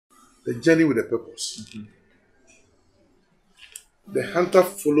The journey with a purpose. The hunter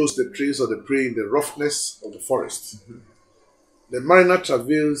follows the trails of the prey in the roughness of the forest. The mariner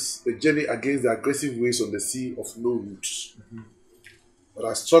travails the journey against the aggressive waves on the sea of no roots. But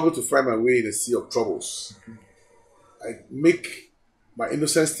I struggle to find my way in a sea of troubles. I make my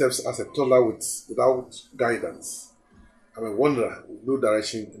innocent steps as a toddler without guidance. I'm a wanderer with no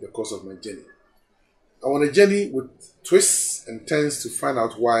direction in the course of my journey. I'm on a journey with twists and turns to find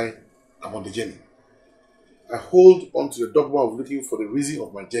out why I'm on the journey. I hold on to the dogma of looking for the reason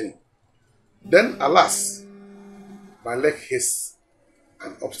of my journey. Then, alas, my leg hits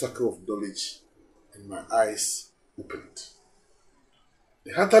an obstacle of knowledge and my eyes opened.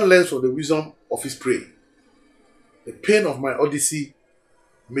 The hunter learns from the wisdom of his prey. The pain of my odyssey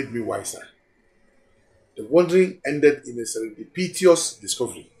made me wiser. The wandering ended in a serendipitous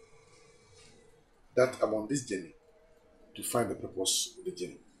discovery that I'm on this journey to find the purpose of the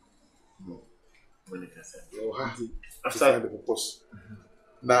journey. To find the purpose.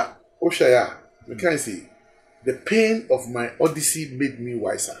 Now, Oshaya, we can see the pain of my odyssey made me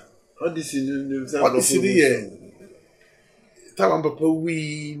wiser. Odyssey, Tawan papa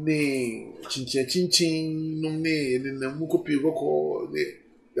we ne chinchin no ne na mukopi roko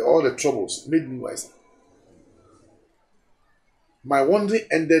all the troubles made me wiser. My wandering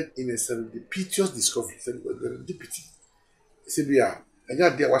ended in a serendipitous discovery. Serendipity. Sebia, anya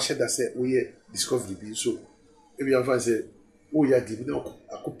dia wa sheda say we discovery bi so. Ebi am say oh ya di bi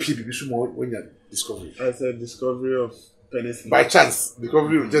akopi bi so mo when ya discovery. I said discovery of penicillin. By chance,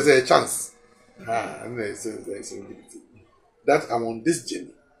 discovery of just a chance. And it's serendipity. That I'm on this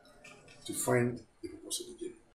journey to find the purpose of the journey.